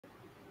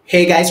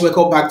Hey guys,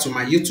 welcome back to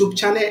my YouTube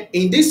channel.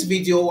 In this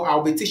video,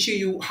 I'll be teaching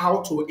you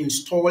how to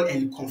install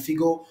and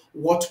configure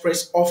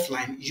WordPress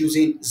offline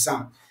using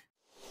XAMPP.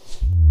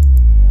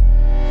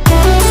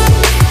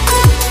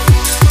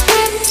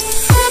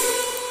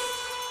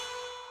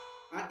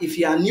 If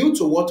you are new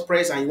to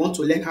WordPress and you want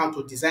to learn how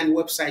to design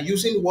website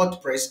using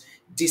WordPress,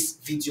 this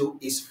video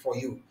is for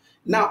you.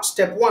 Now,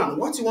 step one,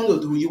 what you want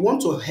to do, you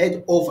want to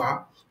head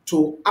over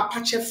to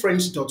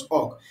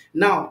apachefriends.org.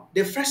 Now,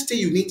 the first thing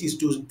you need is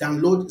to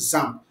download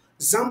XAMPP.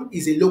 XAMPP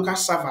is a local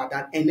server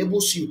that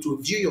enables you to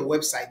view your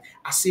website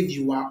as if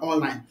you are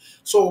online.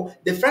 So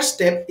the first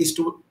step is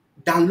to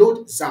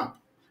download XAMPP.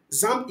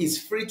 XAMPP is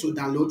free to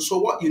download. So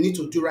what you need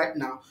to do right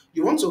now,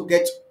 you want to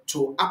get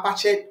to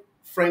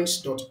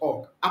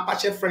apachefriends.org,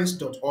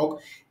 apachefriends.org.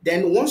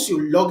 Then once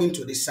you log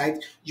into the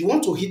site, you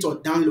want to hit or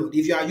download.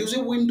 If you are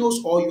using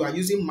Windows or you are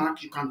using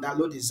Mac, you can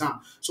download the XAMPP.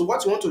 So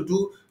what you want to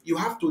do, you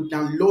have to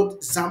download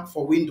XAMPP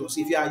for Windows.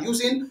 If you are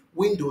using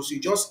Windows, you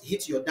just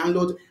hit your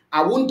download.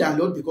 I won't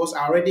download because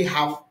I already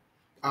have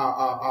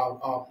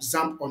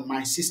XAMPP on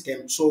my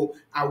system, so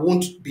I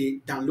won't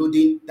be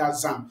downloading that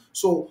XAMPP.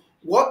 So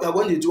what you're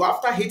going to do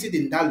after hitting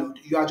the download,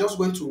 you are just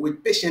going to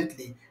wait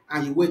patiently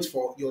and you wait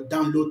for your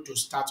download to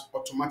start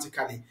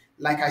automatically.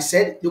 Like I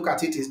said, look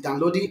at it, it's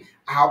downloading.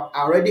 I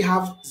already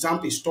have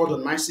XAMPP installed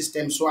on my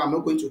system, so I'm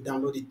not going to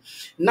download it.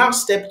 Now,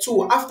 step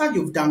two, after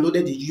you've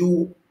downloaded it,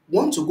 you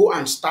want to go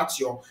and start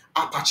your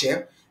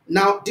Apache.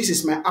 Now, this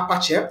is my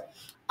Apache.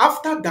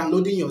 After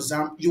downloading your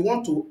XAMPP, you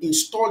want to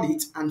install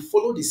it and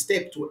follow the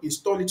step to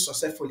install it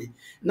successfully.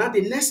 Now,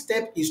 the next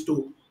step is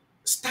to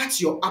start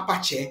your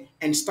Apache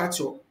and start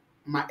your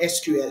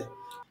MySQL.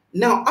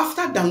 Now,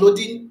 after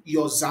downloading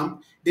your XAMPP,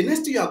 the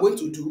next thing you are going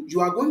to do,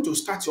 you are going to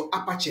start your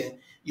Apache,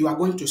 you are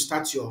going to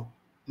start your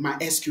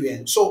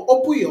MySQL. So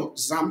open your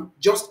XAMPP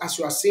just as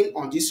you are seeing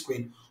on this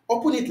screen.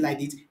 Open it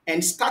like it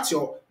and start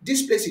your,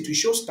 this place it will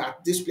show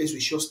start, this place will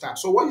show start.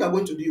 So what you are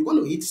going to do, you're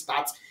going to hit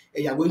start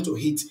and you are going to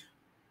hit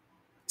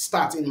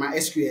start in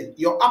MySQL.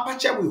 Your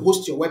Apache will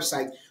host your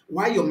website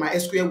while your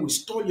MySQL will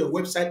store your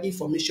website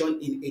information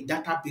in a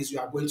database you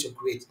are going to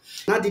create.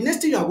 Now, the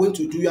next thing you are going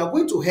to do, you are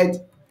going to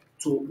head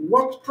to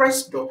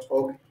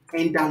wordpress.org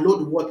and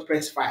download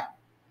WordPress file.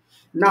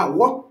 Now,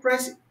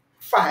 WordPress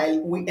file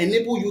will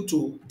enable you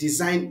to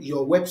design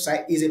your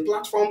website. Is a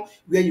platform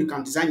where you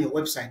can design your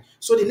website.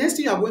 So the next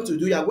thing you are going to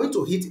do, you are going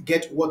to hit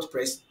get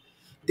WordPress.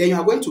 Then you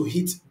are going to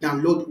hit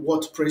download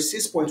WordPress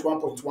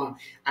 6.1.1.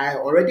 I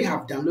already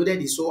have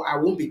downloaded it, so I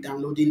won't be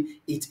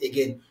downloading it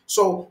again.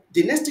 So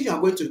the next thing you are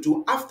going to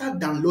do after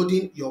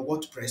downloading your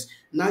WordPress,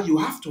 now you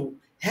have to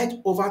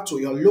head over to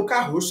your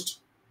local host,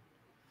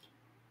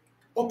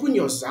 open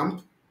your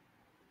XAMPP.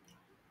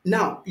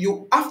 Now,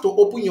 you have to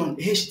open your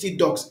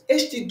htdocs.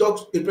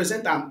 Htdocs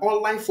represent an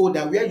online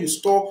folder where you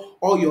store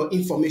all your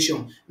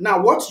information.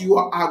 Now, what you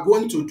are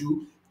going to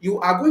do, you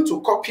are going to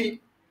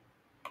copy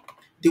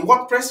the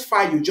WordPress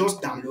file you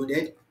just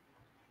downloaded,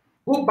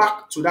 go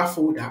back to that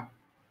folder,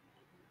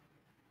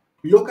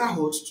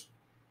 localhost,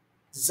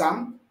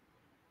 XAMPP,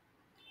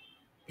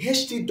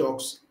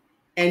 htdocs,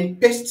 and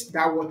paste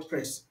that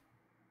WordPress.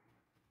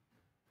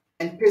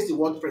 And paste the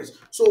WordPress.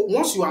 So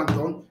once you are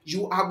done,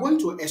 you are going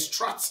to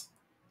extract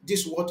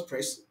this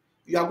WordPress.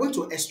 You are going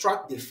to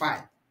extract the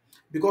file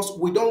because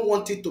we don't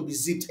want it to be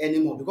zipped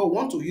anymore because we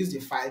want to use the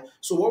file.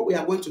 So what we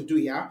are going to do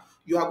here,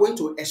 you are going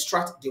to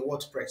extract the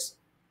WordPress.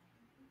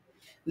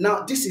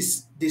 Now, this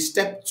is the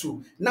step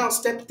two. Now,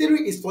 step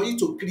three is for you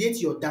to create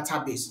your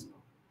database,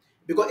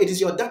 because it is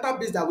your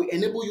database that will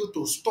enable you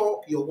to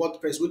store your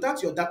WordPress.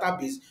 Without your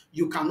database,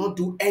 you cannot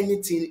do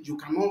anything. You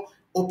cannot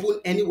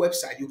open any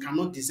website. You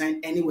cannot design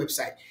any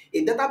website.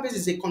 A database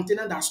is a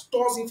container that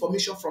stores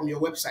information from your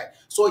website.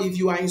 So if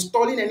you are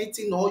installing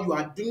anything or you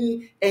are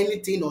doing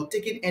anything or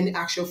taking any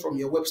action from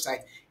your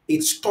website,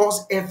 it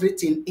stores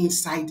everything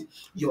inside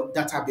your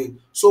database.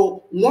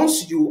 So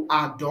once you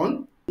are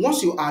done,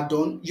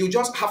 you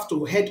just have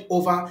to head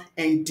over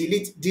and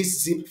delete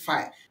this zip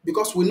file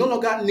because we no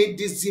longer need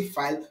this zip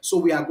file, so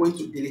we are going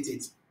to delete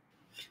it.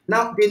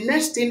 Now, the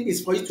next thing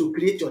is for you to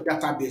create your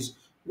database.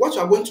 What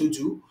you are going to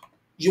do,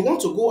 you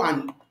want to go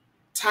and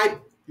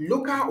type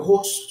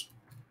localhost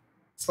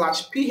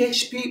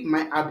 /php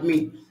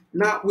myadmin.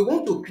 Now, we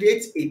want to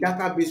create a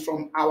database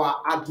from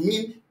our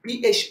admin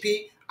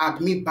PHP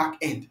admin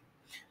backend.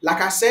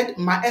 Like I said,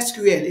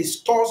 MySQL, it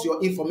stores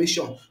your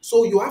information.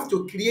 So you have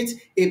to create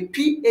a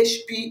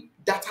PHP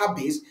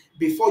database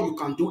before you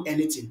can do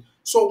anything.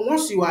 So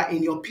once you are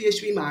in your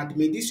PHP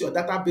admin, this is your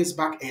database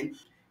backend,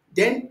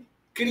 then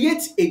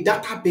create a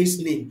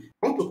database name.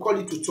 I want to call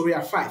it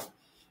tutorial 5.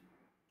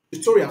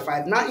 Tutorial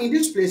 5. Now in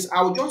this place,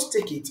 I will just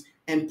take it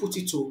and put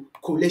it to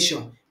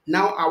collation.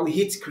 Now I will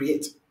hit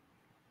create.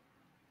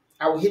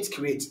 I will hit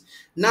create.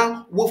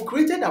 Now we've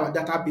created our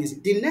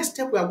database. The next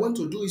step we are going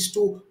to do is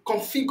to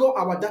configure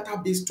our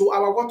database to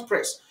our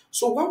WordPress.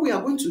 So what we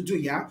are going to do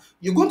here,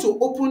 you're going to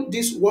open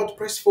this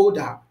WordPress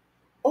folder.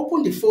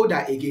 Open the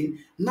folder again.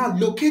 Now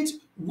locate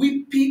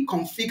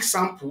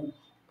wp-config-sample.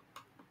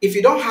 If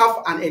you don't have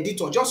an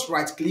editor, just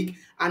right click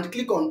and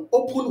click on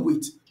open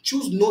with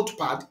choose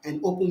Notepad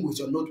and open with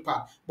your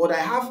Notepad. But I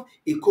have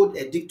a code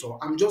editor.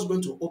 I'm just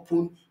going to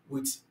open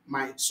with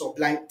my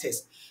Sublime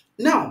Text.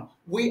 Now,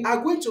 we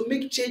are going to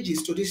make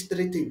changes to these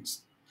three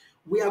things.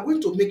 We are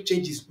going to make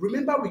changes.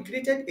 Remember, we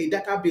created a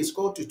database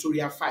called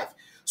tutorial 5.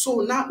 So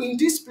now in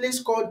this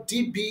place called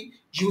DB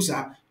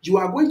user, you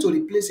are going to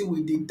replace it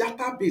with the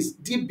database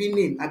DB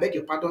name. I beg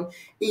your pardon.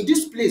 In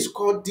this place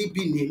called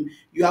DB name,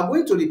 you are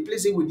going to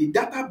replace it with the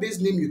database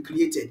name you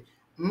created.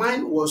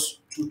 Mine was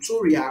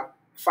tutorial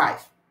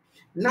 5.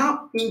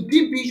 Now in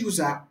DB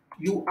user,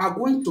 you are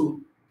going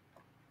to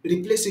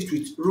replace it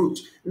with root.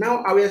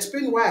 Now I will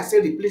explain why I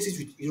say replace it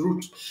with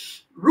root.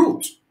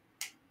 Root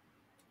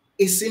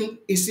is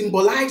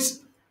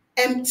symbolized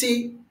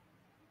empty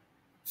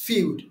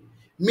field,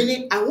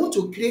 meaning I want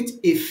to create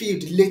a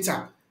field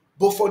later,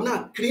 but for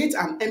now create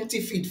an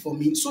empty field for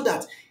me so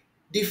that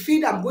the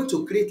field I'm going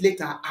to create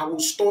later, I will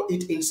store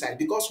it inside,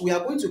 because we are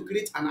going to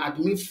create an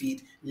admin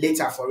field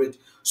later for it.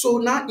 So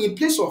now in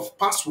place of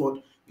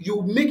password,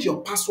 you make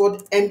your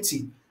password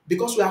empty,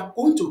 because we are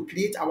going to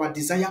create our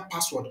desired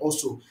password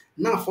also.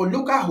 Now for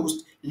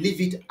localhost,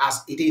 leave it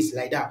as it is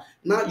like that.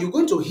 Now you're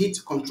going to hit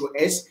Ctrl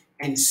S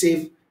and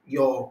save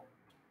your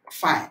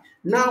file.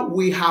 Now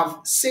we have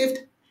saved,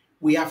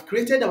 we have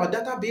created our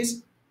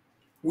database,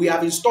 we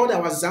have installed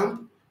our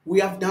XAMPP, we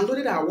have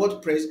downloaded our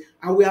WordPress,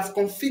 and we have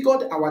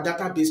configured our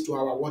database to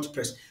our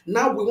WordPress.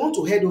 Now we want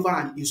to head over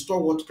and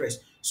install WordPress.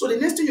 So the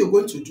next thing you're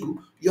going to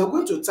do, you're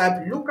going to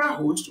type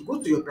localhost,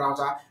 go to your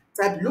browser,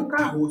 type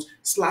localhost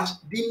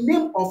 / the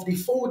name of the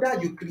folder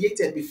you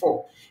created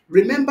before.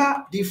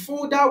 Remember, the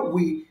folder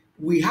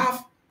we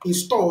have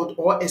installed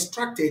or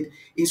extracted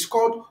is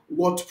called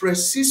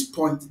WordPress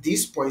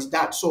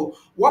 6.this.that. So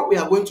what we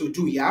are going to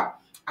do here,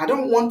 I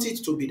don't want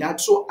it to be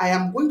that, so I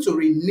am going to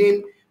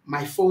rename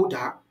my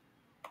folder.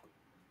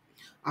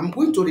 I'm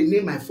going to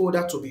rename my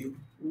folder to be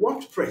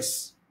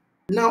WordPress.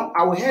 Now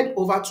I will head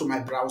over to my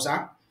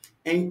browser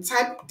and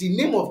type the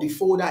name of the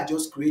folder I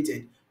just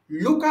created,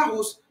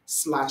 localhost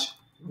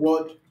 /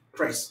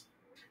 WordPress.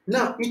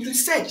 Now it will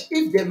search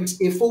if there is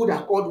a folder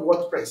called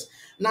WordPress.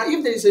 Now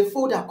if there is a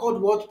folder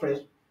called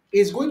WordPress,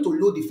 it's going to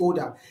load the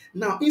folder.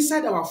 Now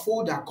inside our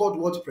folder called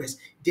WordPress,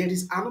 there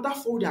is another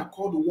folder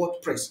called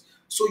WordPress.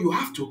 So you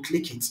have to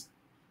click it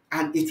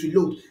and it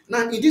will load.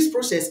 Now in this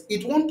process,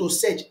 it wants to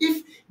search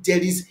if there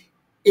is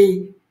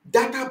a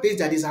database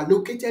that is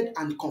allocated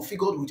and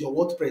configured with your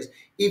WordPress.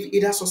 If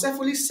it has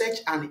successfully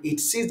searched and it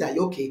says that,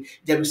 okay,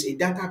 there is a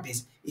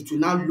database, it will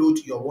now load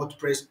your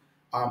WordPress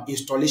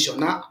installation.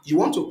 Now you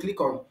want to click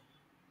on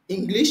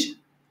English.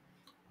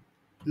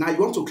 Now you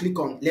want to click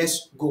on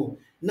Let's Go.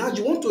 Now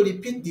you want to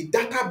repeat the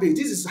database.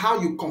 This is how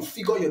you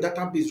configure your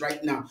database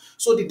right now.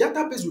 So the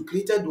database we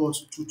created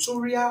was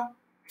tutorial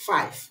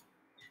 5.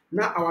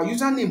 Now our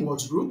username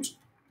was root,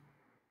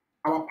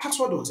 our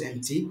password was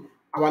empty,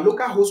 our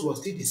localhost was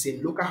still the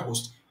same,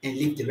 localhost, and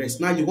leave the rest.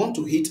 Now you want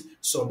to hit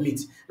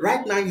submit.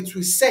 Right now it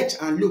will search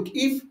and look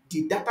if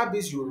the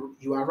database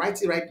you are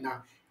writing right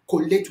now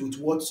correlate with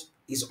what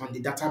is on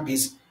the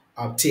database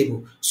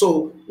table.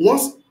 So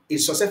once it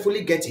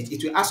successfully gets it,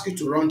 it will ask you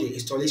to run the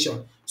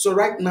installation. So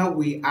right now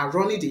we are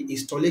running the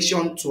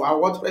installation to our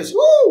WordPress.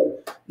 Woo!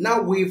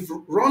 Now we've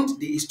run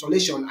the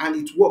installation and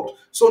it worked.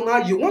 So now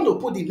you want to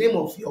put the name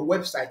of your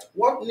website.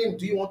 What name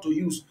do you want to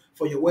use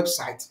for your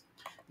website?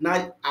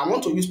 Now I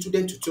want to use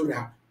student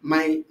tutorial.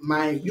 My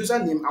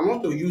username, I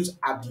want to use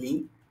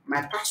admin.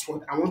 My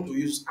password, I want to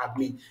use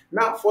admin.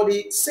 Now for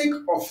the sake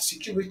of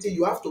security,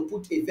 you have to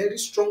put a very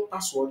strong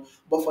password,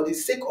 but for the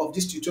sake of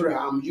this tutorial,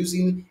 I'm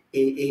using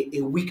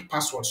a weak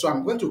password. So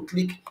I'm going to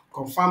click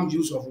confirm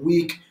use of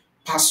weak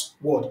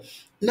password.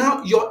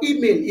 Now your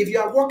email, if you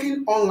are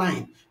working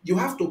online, you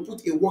have to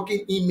put a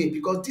working email,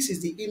 because this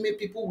is the email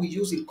people will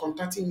use in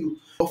contacting you.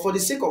 But for the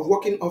sake of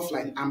working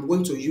offline, I'm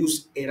going to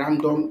use a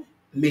random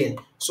mail.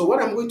 So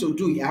what I'm going to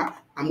do here,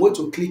 I'm going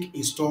to click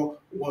install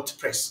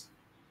WordPress.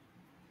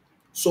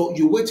 So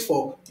you wait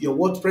for your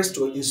WordPress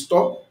to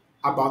install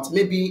about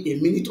maybe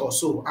a minute or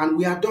so, and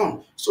we are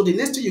done. So the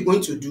next thing you're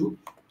going to do,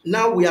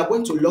 now we are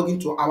going to log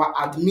into our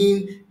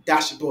admin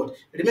dashboard.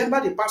 Remember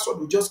the password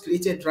we just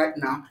created right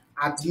now,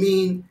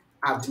 admin.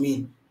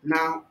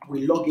 Now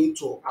we log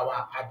into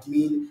our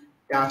admin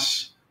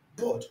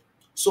dashboard.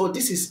 So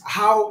this is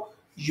how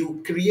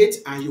you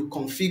create and you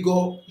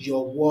configure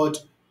your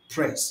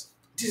WordPress.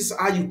 This is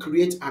how you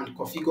create and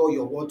configure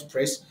your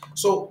WordPress.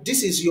 So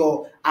this is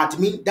your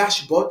admin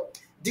dashboard.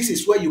 This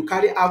is where you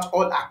carry out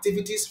all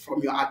activities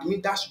from your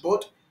admin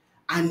dashboard.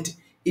 And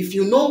if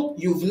you know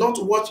you've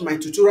not watched my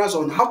tutorials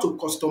on how to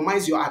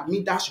customize your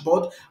admin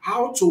dashboard,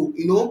 how to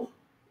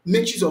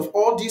make use of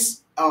all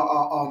these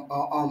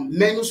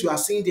menus you are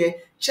seeing there,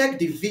 check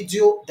the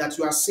video that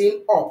you are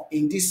seeing up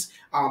in this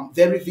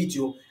very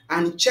video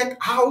and check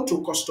how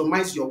to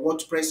customize your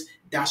WordPress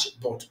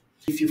dashboard.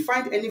 If you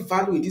find any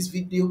value in this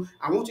video,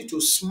 I want you to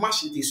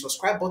smash the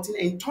subscribe button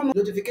and turn on the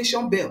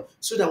notification bell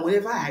so that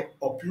whenever I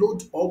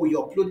upload or we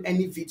upload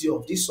any video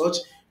of this sort,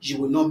 you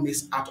will not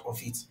miss out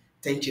of it.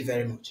 Thank you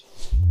very much.